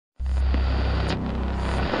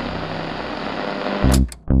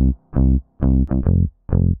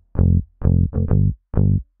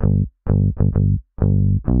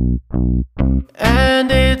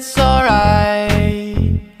And it's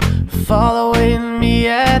alright following me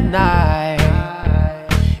at night.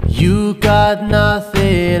 You got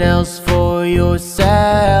nothing else for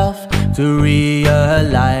yourself to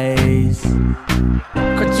realize.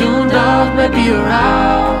 Cartoon dog might be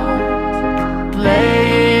around,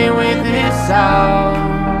 playing with his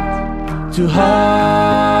sound to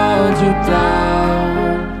hunt you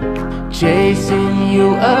down, chasing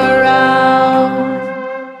you around.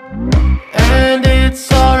 And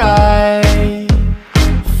it's alright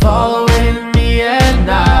following me at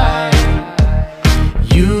night.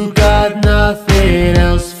 You got nothing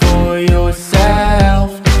else for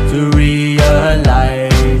yourself to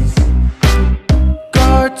realize.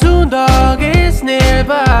 Cartoon dog is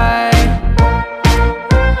nearby.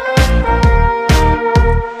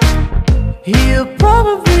 He'll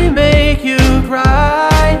probably make you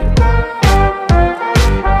cry.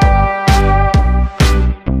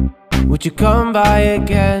 Would you come by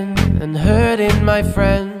again and hurting my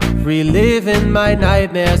friend, reliving my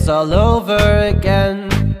nightmares all over again?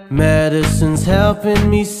 Medicine's helping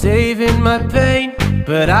me, saving my pain,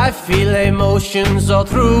 but I feel emotions all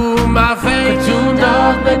through my veins. Cartoon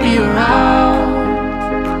dog might be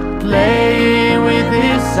around, playing with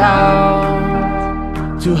his sound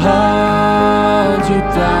to hunt you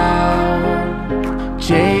down,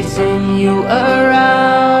 chasing you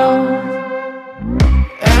around.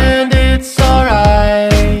 And it's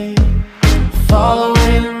alright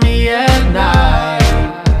following me at night.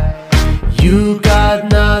 You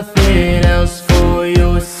got nothing else for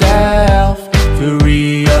yourself to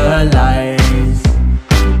realize.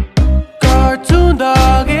 Cartoon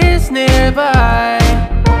dog is nearby.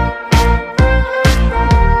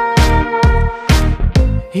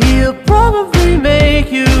 He'll probably make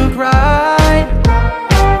you cry.